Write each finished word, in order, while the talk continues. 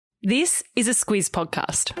This is a Squiz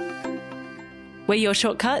podcast. We're your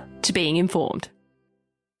shortcut to being informed.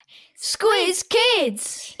 Squiz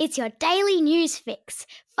Kids! It's your daily news fix.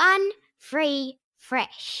 Fun, free,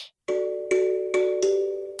 fresh.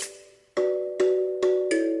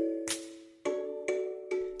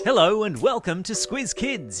 Hello and welcome to Squiz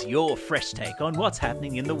Kids, your fresh take on what's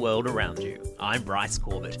happening in the world around you. I'm Bryce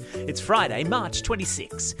Corbett. It's Friday, March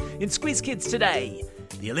 26. In Squiz Kids today,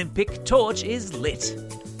 the Olympic torch is lit.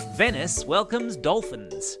 Venice welcomes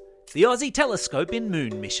dolphins. The Aussie telescope in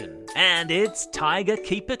moon mission. And it's Tiger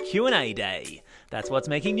Keeper Q&A Day. That's what's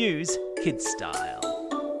making news, kids style.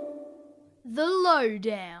 The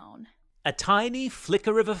Lowdown. A tiny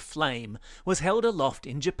flicker of a flame was held aloft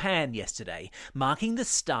in Japan yesterday, marking the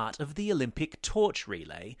start of the Olympic torch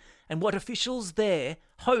relay, and what officials there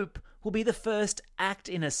hope will be the first act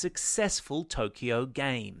in a successful Tokyo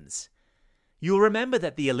Games. You'll remember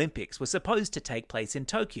that the Olympics were supposed to take place in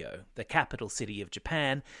Tokyo, the capital city of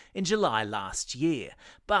Japan, in July last year,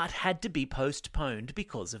 but had to be postponed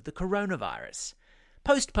because of the coronavirus.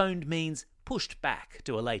 Postponed means pushed back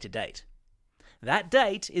to a later date. That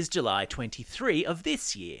date is July 23 of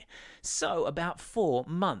this year, so about 4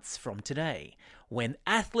 months from today, when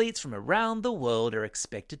athletes from around the world are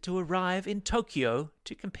expected to arrive in Tokyo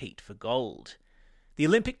to compete for gold. The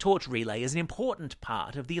Olympic torch relay is an important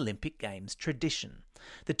part of the Olympic Games tradition.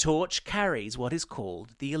 The torch carries what is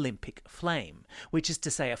called the Olympic flame, which is to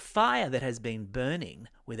say a fire that has been burning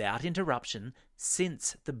without interruption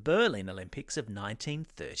since the Berlin Olympics of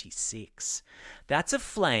 1936. That's a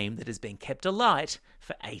flame that has been kept alight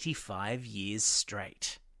for 85 years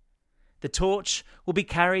straight. The torch will be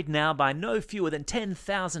carried now by no fewer than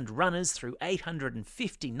 10,000 runners through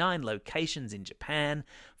 859 locations in Japan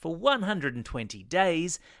for 120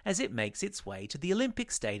 days as it makes its way to the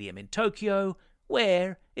Olympic Stadium in Tokyo,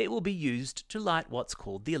 where it will be used to light what's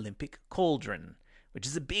called the Olympic cauldron, which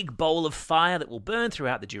is a big bowl of fire that will burn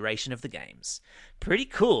throughout the duration of the Games. Pretty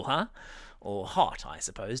cool, huh? Or hot, I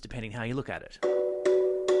suppose, depending how you look at it.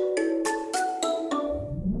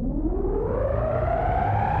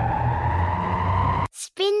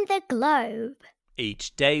 Spin the globe.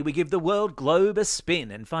 Each day we give the world globe a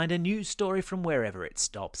spin and find a new story from wherever it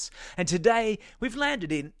stops. And today we've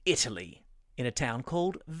landed in Italy, in a town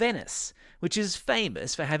called Venice, which is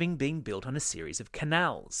famous for having been built on a series of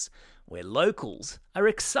canals, where locals are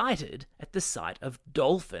excited at the sight of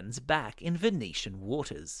dolphins back in Venetian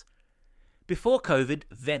waters. Before COVID,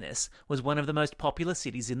 Venice was one of the most popular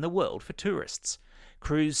cities in the world for tourists.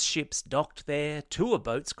 Cruise ships docked there, tour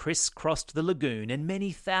boats crisscrossed the lagoon, and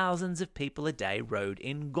many thousands of people a day rode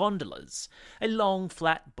in gondolas, a long,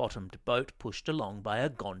 flat-bottomed boat pushed along by a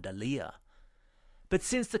gondolier. But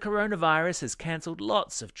since the coronavirus has cancelled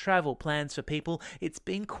lots of travel plans for people, it's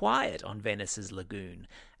been quiet on Venice's lagoon,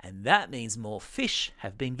 and that means more fish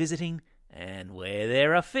have been visiting, and where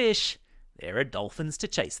there are fish, there are dolphins to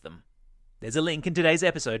chase them. There's a link in today's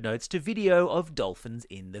episode notes to video of dolphins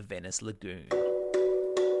in the Venice lagoon.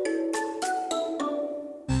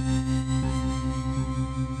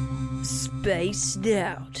 Spaced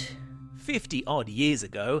out. 50-odd years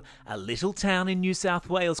ago, a little town in New South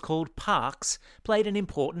Wales called Parkes played an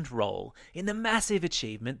important role in the massive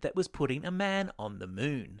achievement that was putting a man on the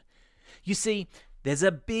moon. You see, there's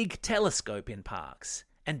a big telescope in Parkes,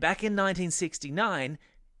 and back in 1969,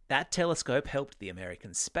 that telescope helped the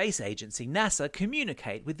American space agency NASA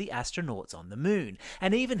communicate with the astronauts on the moon,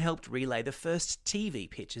 and even helped relay the first TV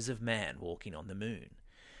pictures of man walking on the moon.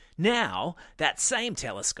 Now, that same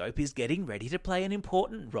telescope is getting ready to play an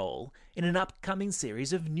important role in an upcoming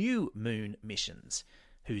series of new moon missions,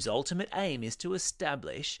 whose ultimate aim is to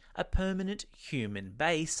establish a permanent human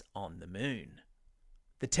base on the moon.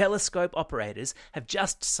 The telescope operators have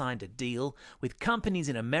just signed a deal with companies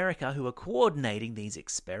in America who are coordinating these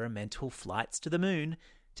experimental flights to the moon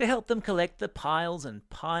to help them collect the piles and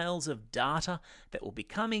piles of data that will be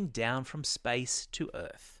coming down from space to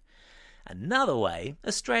Earth. Another way,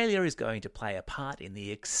 Australia is going to play a part in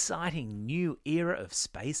the exciting new era of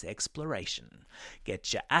space exploration.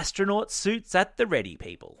 Get your astronaut suits at the ready,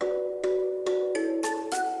 people.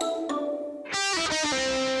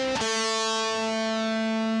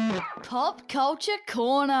 Pop Culture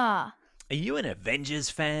Corner. Are you an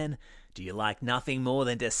Avengers fan? Do you like nothing more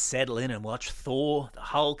than to settle in and watch Thor, the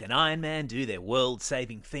Hulk and Iron Man do their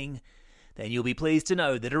world-saving thing? Then you'll be pleased to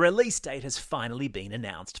know that a release date has finally been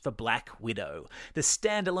announced for Black Widow, the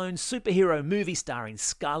standalone superhero movie starring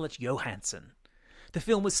Scarlett Johansson. The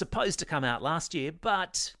film was supposed to come out last year,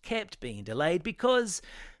 but kept being delayed because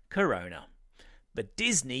Corona. But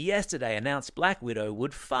Disney yesterday announced Black Widow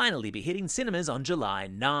would finally be hitting cinemas on July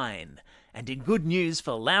 9. And in good news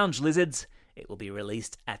for lounge lizards, it will be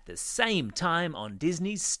released at the same time on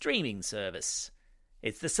Disney's streaming service.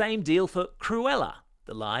 It's the same deal for Cruella,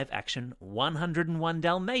 the live-action 101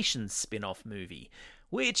 Dalmatians spin-off movie,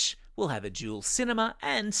 which will have a dual cinema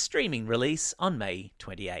and streaming release on May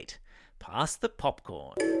 28. Pass the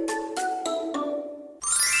popcorn.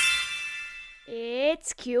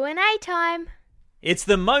 It's Q&A time. It's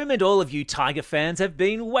the moment all of you Tiger fans have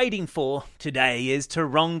been waiting for. Today is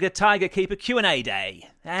Taronga Tiger Keeper Q&A Day.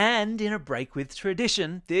 And in a break with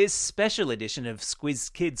tradition, this special edition of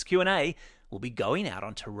Squiz Kids Q&A will be going out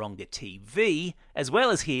on Taronga TV, as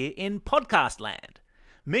well as here in podcast land.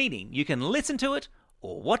 Meaning you can listen to it,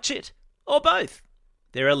 or watch it, or both.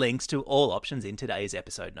 There are links to all options in today's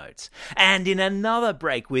episode notes. And in another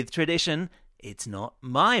break with tradition, it's not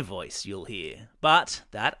my voice you'll hear, but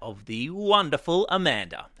that of the wonderful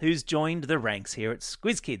Amanda, who's joined the ranks here at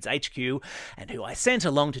Squiz Kids HQ and who I sent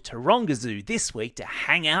along to Taronga Zoo this week to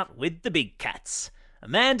hang out with the big cats.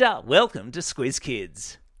 Amanda, welcome to Squiz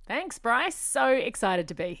Kids. Thanks, Bryce. So excited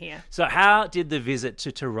to be here. So how did the visit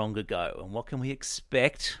to Taronga go, and what can we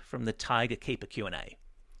expect from the Tiger Keeper Q&A?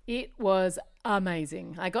 It was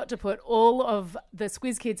amazing. I got to put all of the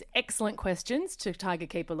Squiz Kids' excellent questions to Tiger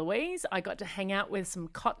Keeper Louise. I got to hang out with some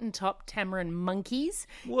cotton-top tamarin monkeys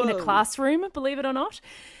in a classroom, believe it or not.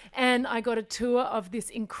 And I got a tour of this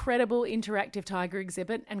incredible interactive tiger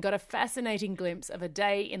exhibit and got a fascinating glimpse of a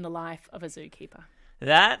day in the life of a zookeeper.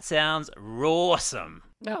 That sounds rawsome.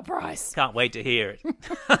 Oh, Bryce. Can't wait to hear it.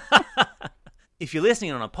 If you're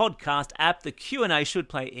listening on a podcast app, the Q&A should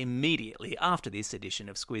play immediately after this edition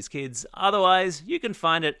of Squiz Kids. Otherwise, you can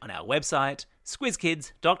find it on our website,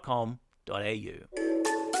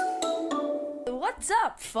 squizkids.com.au. What's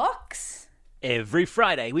up, Fox? Every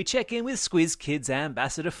Friday, we check in with Squiz Kids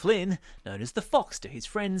Ambassador Flynn, known as the Fox to his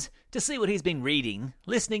friends, to see what he's been reading,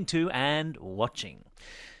 listening to, and watching.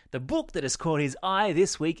 The book that has caught his eye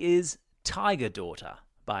this week is Tiger Daughter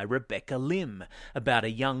by Rebecca Lim, about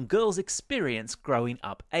a young girl's experience growing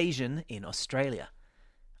up Asian in Australia.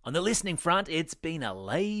 On the listening front, it's been a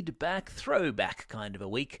laid-back throwback kind of a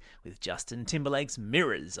week, with Justin Timberlake's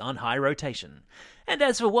Mirrors on high rotation. And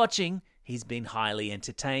as for watching, he's been highly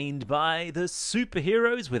entertained by the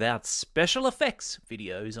Superheroes Without Special Effects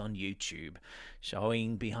videos on YouTube,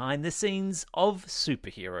 showing behind the scenes of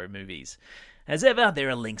superhero movies. As ever, there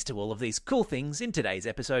are links to all of these cool things in today's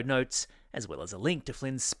episode notes, as well as a link to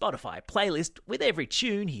Flynn's Spotify playlist with every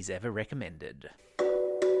tune he's ever recommended.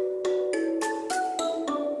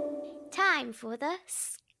 Time for the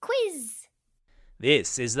quiz.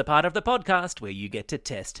 This is the part of the podcast where you get to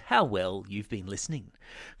test how well you've been listening.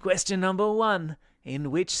 Question number 1.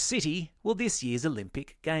 In which city will this year's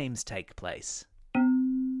Olympic Games take place?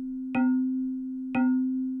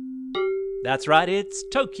 That's right, it's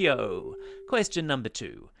Tokyo. Question number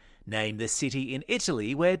 2. Name the city in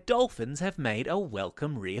Italy where dolphins have made a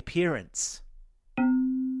welcome reappearance.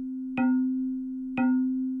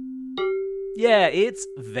 Yeah, it's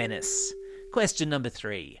Venice. Question number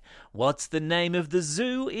 3. What's the name of the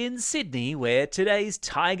zoo in Sydney where today's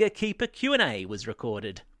Tiger Keeper Q&A was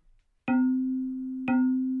recorded?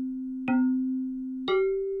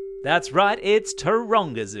 That's right, it's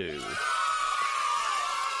Taronga Zoo.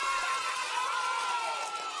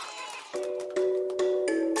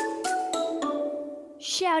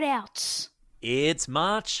 Shout-outs. It's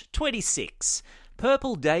March 26,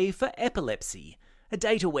 Purple Day for Epilepsy, a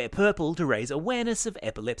day to wear purple to raise awareness of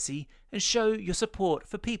epilepsy and show your support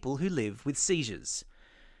for people who live with seizures.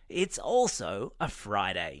 It's also a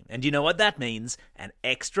Friday, and you know what that means, an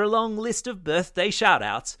extra long list of birthday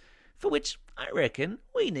shout-outs, for which I reckon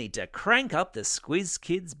we need to crank up the Squiz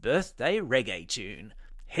Kids birthday reggae tune.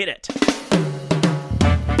 Hit it!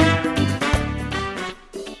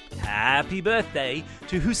 Happy birthday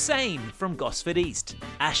to Hussein from Gosford East,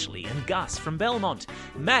 Ashley and Gus from Belmont,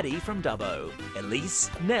 Maddie from Dubbo, Elise,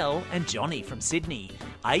 Nell and Johnny from Sydney,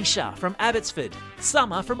 Aisha from Abbotsford,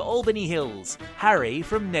 Summer from Albany Hills, Harry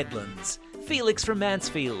from Nedlands, Felix from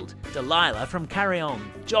Mansfield, Delilah from Carryong,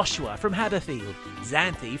 Joshua from Haberfield,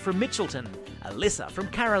 Xanthi from Mitchelton, Alyssa from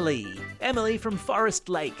Carolee, Emily from Forest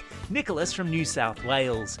Lake, Nicholas from New South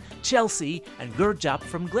Wales, Chelsea and Gurjup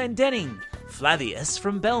from Glendenning, Flavius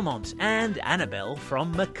from Belmont and Annabelle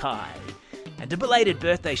from Mackay. And a belated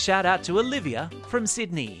birthday shout out to Olivia from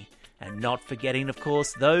Sydney. And not forgetting, of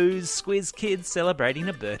course, those Squiz kids celebrating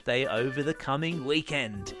a birthday over the coming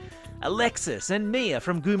weekend. Alexis and Mia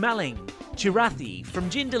from Goomalling, Chirathi from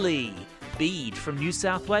Jindalee, Bede from New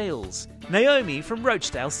South Wales, Naomi from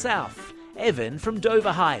Rochdale South, Evan from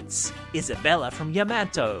Dover Heights, Isabella from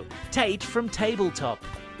Yamato, Tate from Tabletop,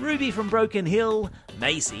 Ruby from Broken Hill,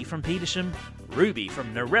 Macy from Petersham, Ruby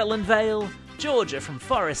from Narellan Vale, Georgia from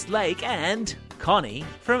Forest Lake, and Connie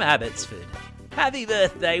from Abbotsford. Happy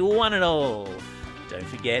birthday, one and all! Don't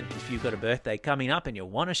forget, if you've got a birthday coming up and you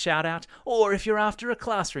want a shout out, or if you're after a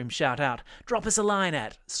classroom shout out, drop us a line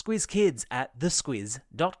at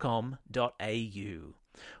squizkids@thesquiz.com.au.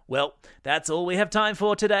 Well, that's all we have time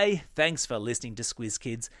for today. Thanks for listening to Squiz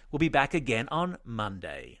Kids. We'll be back again on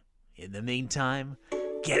Monday. In the meantime,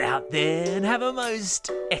 get out there and have a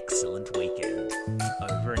most excellent weekend.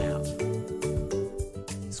 Over and out.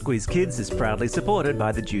 Squiz Kids is proudly supported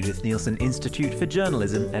by the Judith Neilson Institute for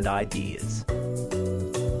Journalism and Ideas.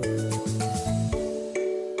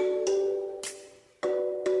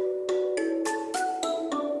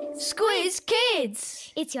 Squiz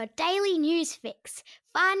Kids! It's your daily news fix.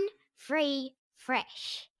 Fun, free,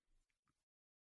 fresh.